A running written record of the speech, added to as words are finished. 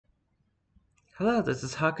Hello, this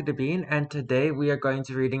is Haku and today we are going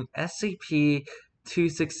to reading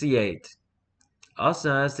SCP-268, also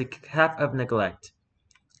known as the Cap of Neglect.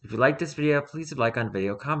 If you like this video, please leave a like on the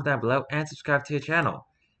video, comment down below, and subscribe to the channel.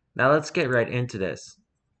 Now let's get right into this.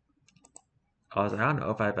 Also, I don't know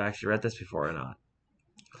if I've actually read this before or not.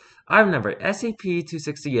 Item number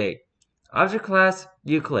SCP-268. Object Class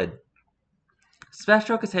Euclid.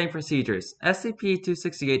 Special Contained Procedures.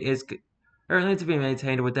 SCP-268 is currently to be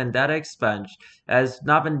maintained within data expunged, has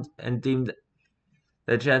not been deemed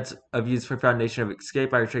the chance of use for Foundation of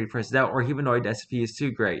escape by restricted personnel or humanoid SCP is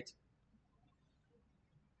too great.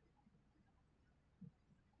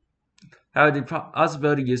 However, the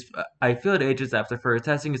possibility used by field agents after further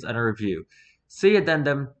testing is under review. See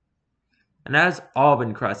Addendum, and that has all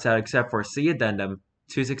been crossed out except for C Addendum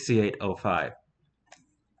 26805.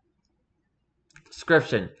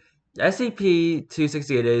 Description: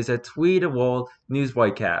 SCP-268 is a tweetable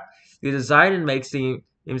newsboy cat. The design and make seems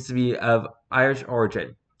to be of Irish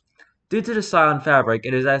origin. Due to the style and fabric,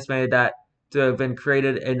 it is estimated that to have been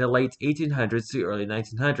created in the late 1800s to early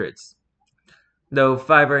 1900s. Though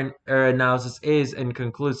fiber analysis is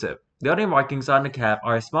inconclusive, the only markings on the cap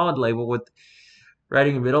are a small label with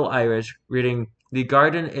writing Middle Irish reading, "The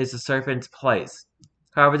garden is the serpent's place."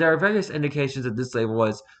 However, there are various indications that this label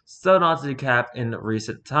was sewn onto the cap in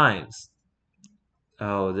recent times.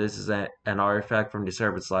 Oh, this is an artifact from the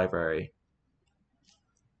Serpent's Library.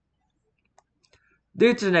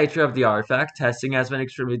 Due to the nature of the artifact, testing has been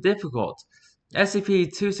extremely difficult.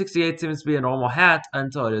 SCP-268 seems to be a normal hat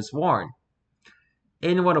until it is worn.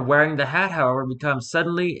 Anyone wearing the hat, however, becomes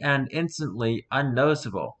suddenly and instantly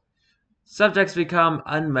unnoticeable. Subjects become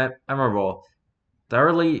unmemorable,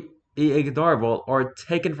 thoroughly ignorable, or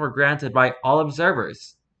taken for granted by all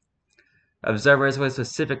observers. Observers with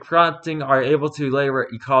specific prompting are able to later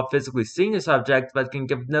recall physically seeing a subject, but can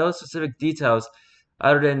give no specific details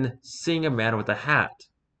other than seeing a man with a hat.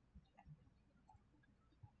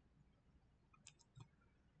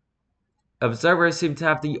 Observers seem to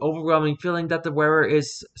have the overwhelming feeling that the wearer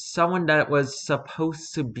is someone that was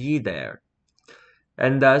supposed to be there,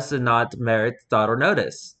 and thus did not merit thought or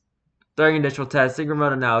notice. During initial testing,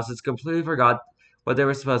 remote analysis completely forgot what they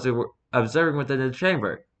were supposed to be observing within the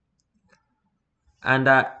chamber. And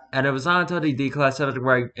it was not until the D-class subject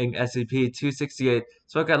wearing SCP-268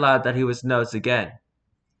 spoke out loud that he was noticed again.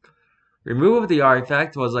 Removal of the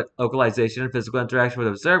artifact was like localization and physical interaction with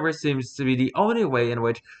observers seems to be the only way in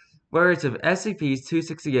which wearers of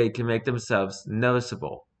SCP-268 can make themselves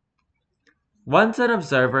noticeable. Once an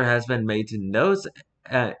observer has been made to notice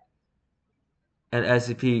an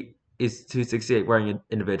SCP-268 wearing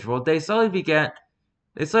individual, they slowly begin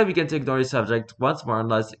to ignore the subject once more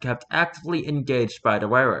unless kept actively engaged by the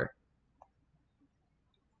wearer.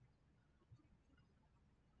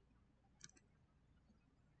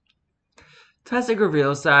 Testing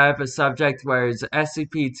reveals that if a subject wears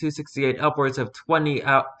SCP-268 upwards of 20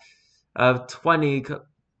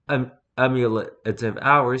 cumulative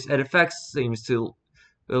hours, its effect seems to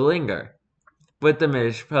linger, with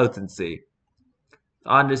diminished potency,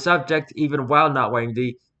 on the subject even while not wearing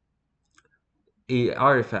the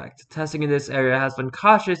artifact. Testing in this area has been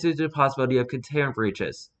cautious due to the possibility of containment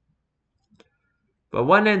breaches. But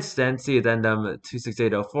one instance, the Addendum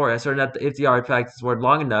 26804, asserted that if the artifact is worn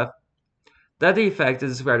long enough, that the effect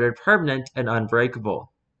is rendered permanent and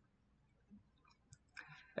unbreakable.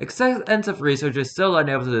 Extensive research is still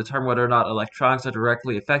unable to determine whether or not electronics are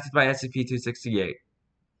directly affected by SCP-268.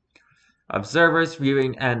 Observers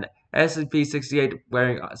viewing an SCP-68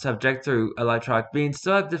 wearing subject through electronic means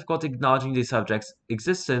still have difficulty acknowledging the subject's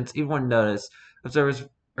existence even when noticed. Observers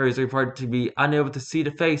are reported to be unable to see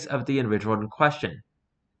the face of the individual in question.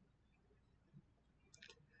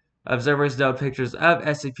 Observers note pictures of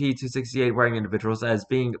SCP-268 wearing individuals as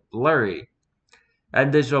being blurry,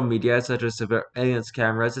 and digital media such as surveillance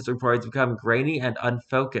cameras is reported to become grainy and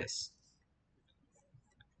unfocused.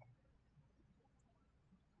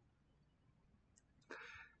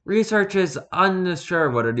 Research is unsure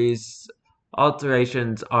whether these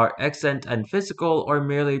alterations are extant and physical or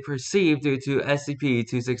merely perceived due to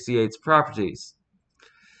SCP-268's properties.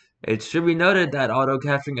 It should be noted that although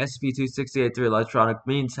capturing SCP-268 through electronic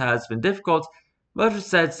means has been difficult, motion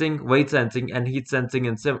sensing, weight sensing, and heat sensing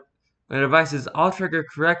and similar devices all trigger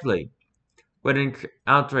correctly when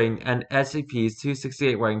encountering an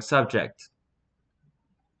SCP-268 wearing subject.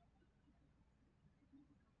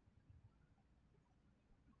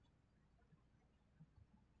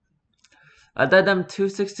 Addendum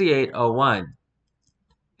 26801.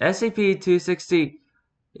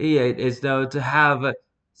 SCP-268 is known to have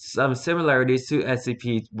some similarities to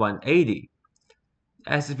SCP-180.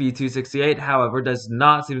 SCP-268, however, does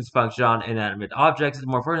not seem to function on inanimate objects, and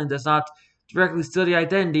more importantly, does not directly steal the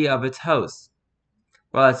identity of its host.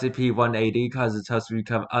 While SCP-180 causes its host to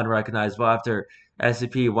become unrecognizable after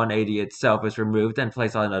SCP-180 itself is removed and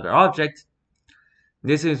placed on another object,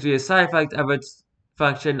 this seems to be a side effect of its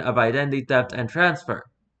function of identity theft and transfer.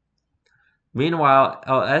 Meanwhile,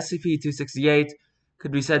 SCP-268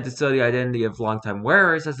 could be said to steal the identity of longtime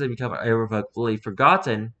wearers as they become irrevocably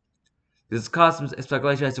forgotten. This causes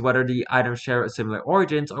speculation as to whether the items share similar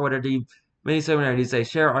origins or whether the many similarities they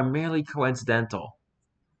share are merely coincidental.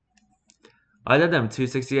 Addendum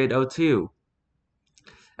 26802.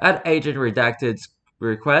 At Agent Redacted's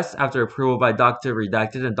request, after approval by Dr.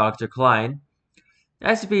 Redacted and Dr. Klein,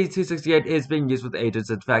 SCP-268 is being used with agents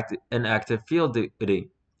in active field duty.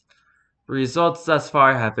 Results thus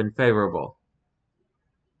far have been favorable.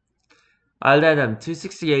 Addendum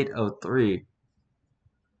 26803.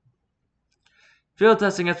 Field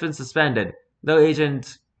testing has been suspended. Though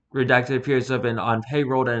Agent Redacted appears to have been on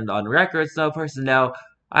payroll and on records, no personnel,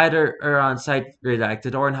 either on site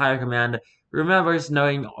Redacted or in higher command, remembers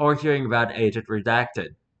knowing or hearing about Agent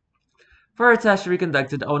Redacted. Further tests should be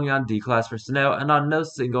conducted only on D-Class personnel and on no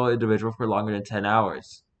single individual for longer than 10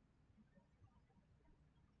 hours.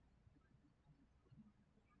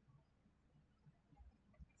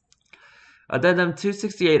 Addendum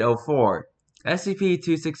 26804.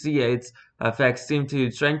 SCP-268's effects seem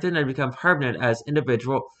to strengthen and become permanent as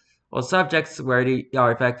individual subjects wear the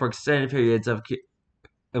artifact for extended periods of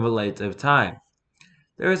cumulative time.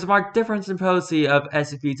 There is a marked difference in potency of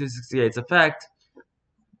SCP-268's effect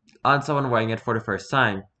on someone wearing it for the first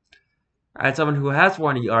time. As someone who has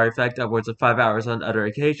worn the artifact upwards of 5 hours on other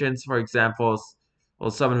occasions, for example,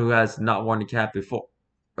 someone who has not worn the cap before,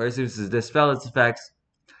 or seems to dispel its effects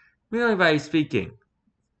merely by speaking.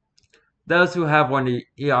 Those who have worn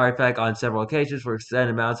the artifact on several occasions for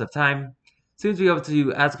extended amounts of time seem to be able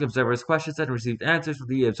to ask observers questions and receive answers, with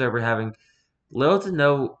the observer having little to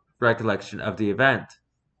no recollection of the event.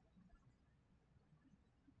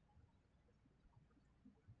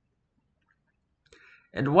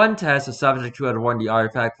 In one test, a subject who had worn the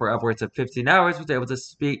artifact for upwards of 15 hours was able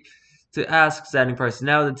to ask standing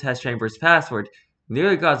personnel the test chamber's password,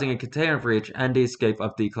 nearly causing a container breach and the escape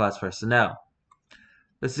of D-Class personnel.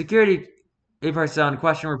 The security personnel in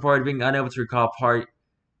question reported being unable to recall part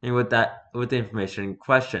with the information in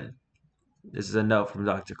question. This is a note from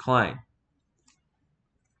Dr. Klein.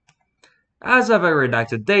 As of a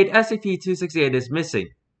redacted date, SCP-268 is missing.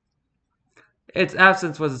 Its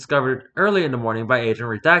absence was discovered early in the morning by Agent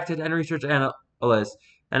Redacted and research analysts,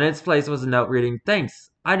 and in its place was a note reading, "Thanks,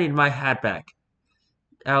 I need my hat back."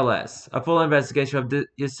 LS. A full investigation of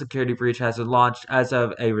this security breach has been launched as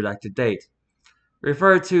of a redacted date.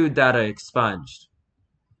 Refer to data expunged.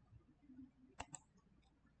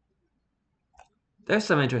 There's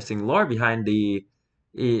some interesting lore behind the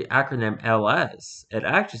acronym LS. It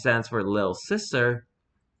actually stands for Little Sister,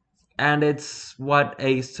 and it's what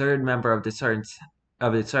a certain member of the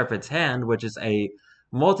Serpent's Hand, which is a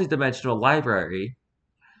multi-dimensional library,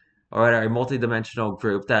 or a multi-dimensional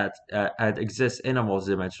group that exists in a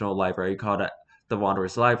multi-dimensional library called the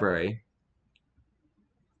Wanderer's Library,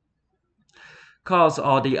 calls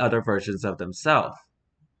all the other versions of themselves.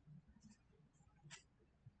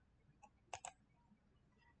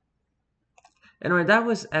 Anyway, that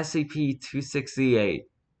was SCP-268.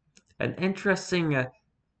 An interesting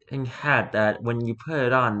hat that, when you put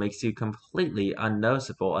it on, makes you completely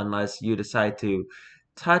unnoticeable unless you decide to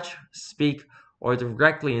touch, speak, or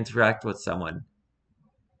directly interact with someone.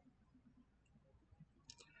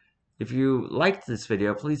 If you liked this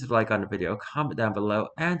video, please leave a like on the video, comment down below,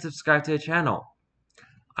 and subscribe to the channel.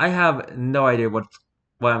 I have no idea what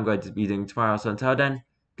I'm going to be doing tomorrow, so until then,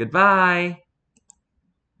 goodbye!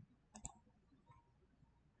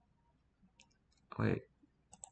 Wait.